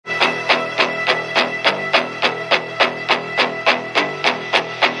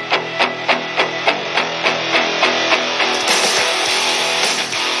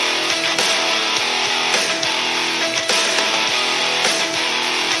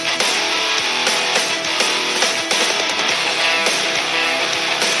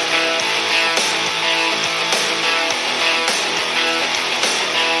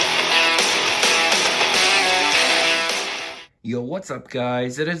What's up,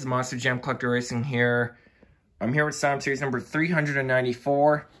 guys? It is Monster Jam Collector Racing here. I'm here with Sign Up Series number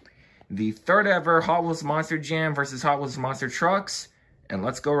 394, the third ever Hot Wheels Monster Jam versus Hot Wheels Monster Trucks, and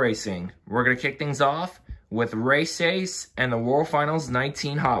let's go racing. We're going to kick things off with Race Ace and the World Finals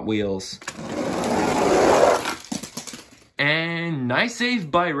 19 Hot Wheels. And nice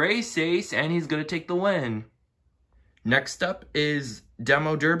save by Race Ace, and he's going to take the win. Next up is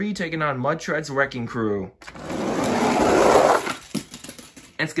Demo Derby taking on Mud Tread's Wrecking Crew.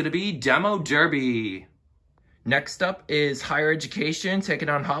 It's going to be Demo Derby. Next up is Higher Education taking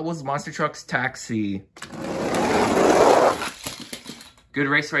on Hot Wheels Monster Trucks Taxi. Good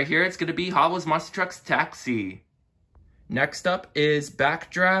race right here. It's going to be Hot Wheels Monster Trucks Taxi. Next up is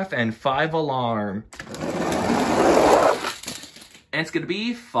Backdraft and 5 Alarm. And it's going to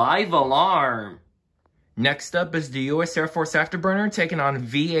be 5 Alarm. Next up is the U.S. Air Force Afterburner taking on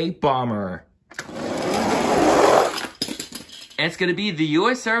V8 Bomber. And it's going to be the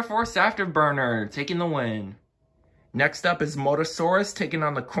U.S. Air Force Afterburner taking the win. Next up is Motosaurus taking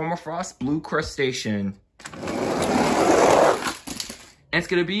on the Chromafrost Blue Crustacean. And it's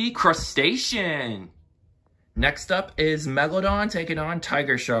going to be Crustacean. Next up is Megalodon taking on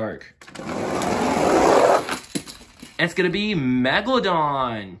Tiger Shark. And it's going to be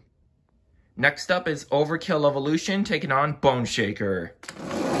Megalodon. Next up is Overkill Evolution taking on Bone Shaker.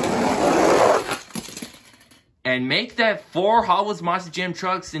 And make that 4 Hot Wheels Monster Jam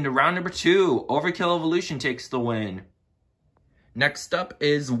trucks into round number 2. Overkill Evolution takes the win. Next up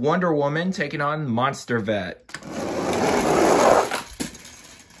is Wonder Woman taking on Monster Vet.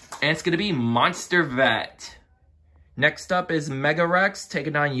 And it's going to be Monster Vet. Next up is Mega Rex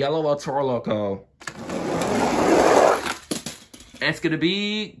taking on Yellow El Toro Loco. And it's going to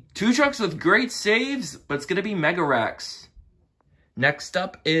be 2 trucks with great saves, but it's going to be Mega Rex. Next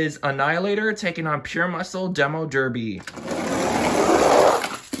up is Annihilator taking on Pure Muscle Demo Derby.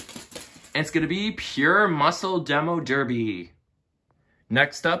 And it's going to be Pure Muscle Demo Derby.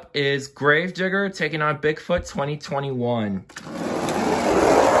 Next up is Gravedigger taking on Bigfoot 2021.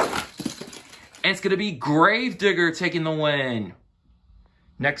 And it's going to be Gravedigger taking the win.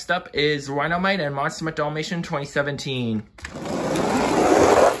 Next up is Rhinomite and Monster Mutt Dalmatian 2017.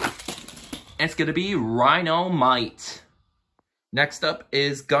 And it's going to be Rhinomite. Next up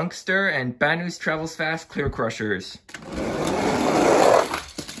is Gunkster and Bad News Travels Fast Clear Crushers.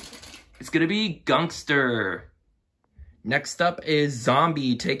 It's going to be Gunkster. Next up is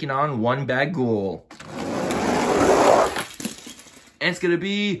Zombie taking on One Bad Ghoul. And it's going to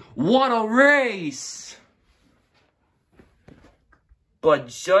be What a Race! But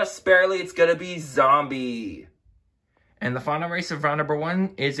just barely, it's going to be Zombie. And the final race of round number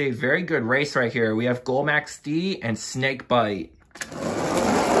 1 is a very good race right here. We have Golmax D and Snake Bite.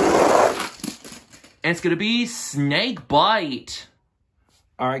 And it's going to be Snake Bite.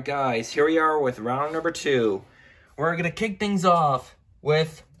 Alright guys, here we are with round number 2. We're going to kick things off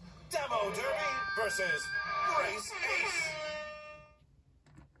with Demo Derby versus Race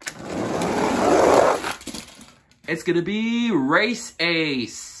Ace. It's going to be Race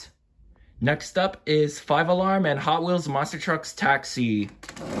Ace. Next up is 5 Alarm and Hot Wheels Monster Trucks Taxi.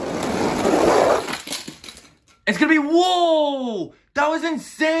 It's going to be, whoa! That was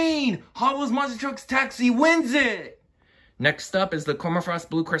insane! Hot Wheels Monster Trucks Taxi wins it! Next up is the Chromafrost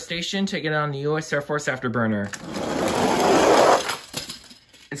Blue Crustacean taking on the U.S. Air Force Afterburner.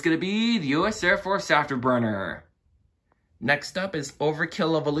 It's going to be the U.S. Air Force Afterburner. Next up is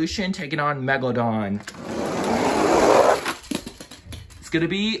Overkill Evolution taking on Megalodon. It's going to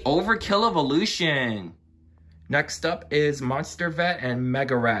be Overkill Evolution. Next up is Monster Vet and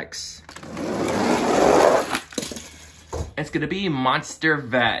Mega Rex. It's going to be Monster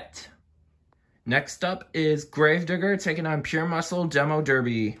Vet. Next up is Gravedigger taking on Pure Muscle Demo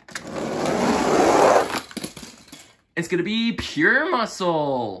Derby. It's going to be Pure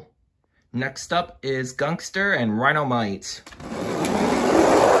Muscle. Next up is Gunkster and Rhinomite.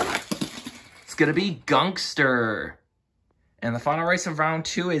 It's going to be Gunkster. And the final race of round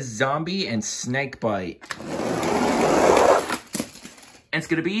 2 is Zombie and Snake Bite. And it's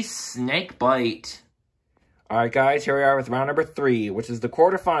going to be Snake Bite. Alright guys, here we are with round number 3, which is the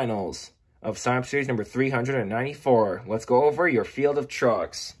quarterfinals of Sign Up Series number 394. Let's go over your field of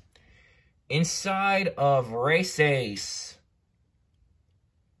trucks. Inside of Race Ace,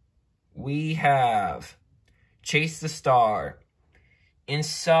 we have Chase the Star.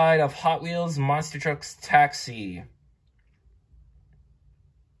 Inside of Hot Wheels Monster Trucks Taxi,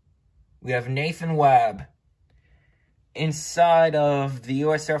 we have Nathan Webb. Inside of the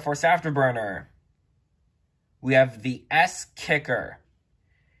U.S. Air Force Afterburner, we have the S-Kicker.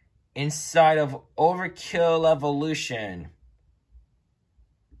 Inside of Overkill Evolution,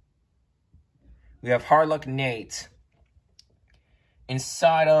 we have Hard Luck Nate.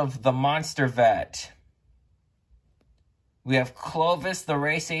 Inside of the Monster Vet, we have Clovis, the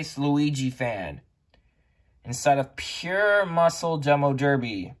Race Ace Luigi fan. Inside of Pure Muscle Demo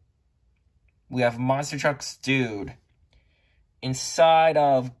Derby, we have Monster Trucks Dude. Inside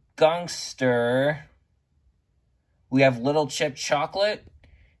of Gangster, we have Little Chip Chocolate.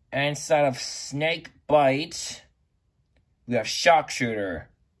 And inside of Snake Bite, we have Shock Shooter.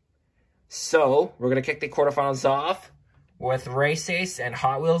 So, we're going to kick the quarterfinals off with Race Ace and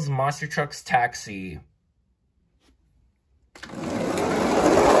Hot Wheels Monster Trucks Taxi.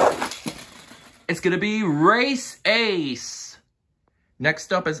 It's going to be Race Ace.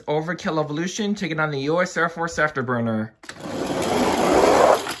 Next up is Overkill Evolution taking on the US Air Force Afterburner.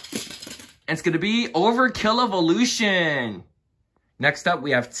 And it's going to be Overkill Evolution. Next up,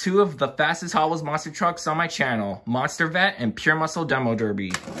 we have two of the fastest Hot Wheels monster trucks on my channel, Monster Vet and Pure Muscle Demo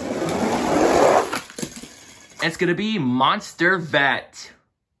Derby. And it's going to be Monster Vet.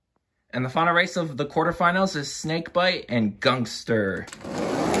 And the final race of the quarterfinals is Snakebite and Gangster.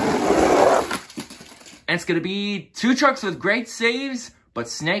 And it's going to be two trucks with great saves, but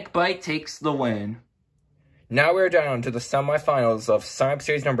Snakebite takes the win. Now we're down to the semifinals of Sign Up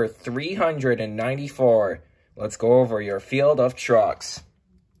Series number 394. Let's go over your field of trucks.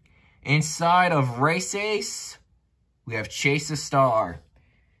 Inside of Race Ace, we have Chase the Star.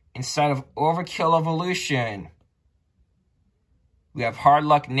 Inside of Overkill Evolution, we have Hard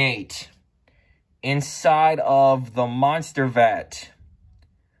Luck Nate. Inside of the Monster Vet,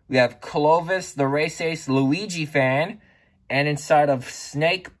 we have Clovis, the Race Ace Luigi fan. And inside of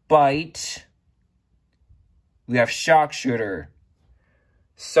Snake Bite, we have Shock Shooter.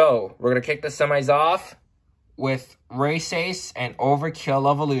 So, we're going to kick the semis off with Race Ace and Overkill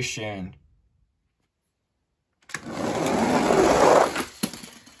Evolution.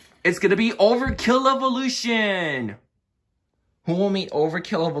 It's going to be Overkill Evolution. Who will meet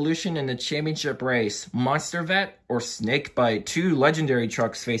Overkill Evolution in the championship race? Monster Vet or Snakebite? Two legendary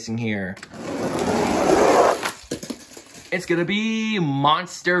trucks facing here. It's going to be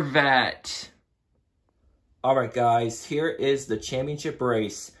Monster Vet. Alright guys, here is the championship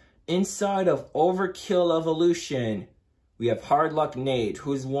race. Inside of Overkill Evolution, we have Hard Luck Nate,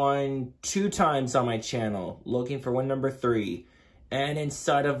 who's won 2 times on my channel, looking for win number 3. And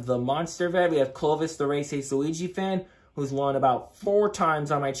inside of the Monster Vet, we have Clovis, the Race Ace Luigi fan, who's won about 4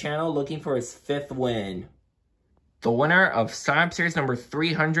 times on my channel, looking for his 5th win. The winner of Sign Up Series number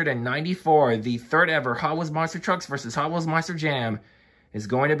 394, the 3rd ever Hot Wheels Monster Trucks versus Hot Wheels Monster Jam, is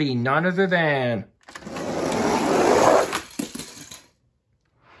going to be none other than...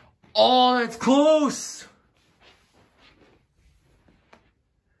 Oh, it's close!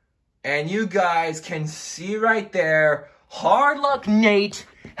 And you guys can see right there, Hard Luck Nate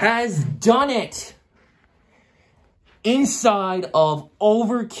has done it! Inside of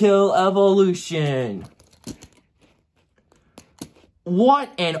Overkill Evolution. What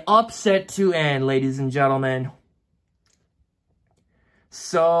an upset to end, ladies and gentlemen.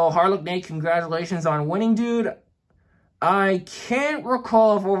 So, Hard Luck Nate, congratulations on winning, dude. I can't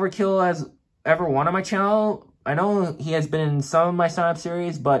recall if Overkill has ever won on my channel. I know he has been in some of my sign-up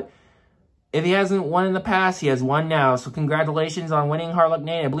series, but if he hasn't won in the past, he has won now. So congratulations on winning, Hard Luck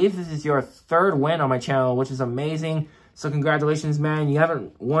Nate. I believe this is your 3rd win on my channel, which is amazing. So congratulations, man. You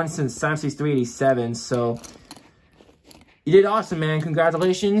haven't won since Sign Up Series 387, so you did awesome, man.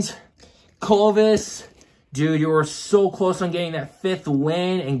 Congratulations. Clovis, dude, you were so close on getting that 5th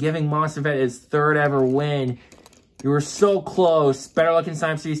win and giving Monster Vet his 3rd ever win. You were so close. Better luck in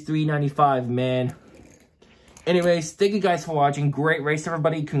Sign Up Series 395, man. Anyways, thank you guys for watching. Great race,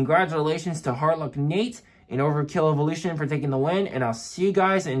 everybody. Congratulations to Hard Luck Nate and Overkill Evolution for taking the win. And I'll see you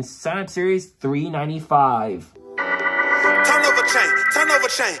guys in Sign Up Series 395. Turn over chain, turn over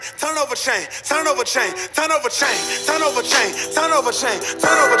chain, turn over chain, turn over chain, turn over chain, turn over chain, turn over chain,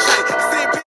 turn over chain.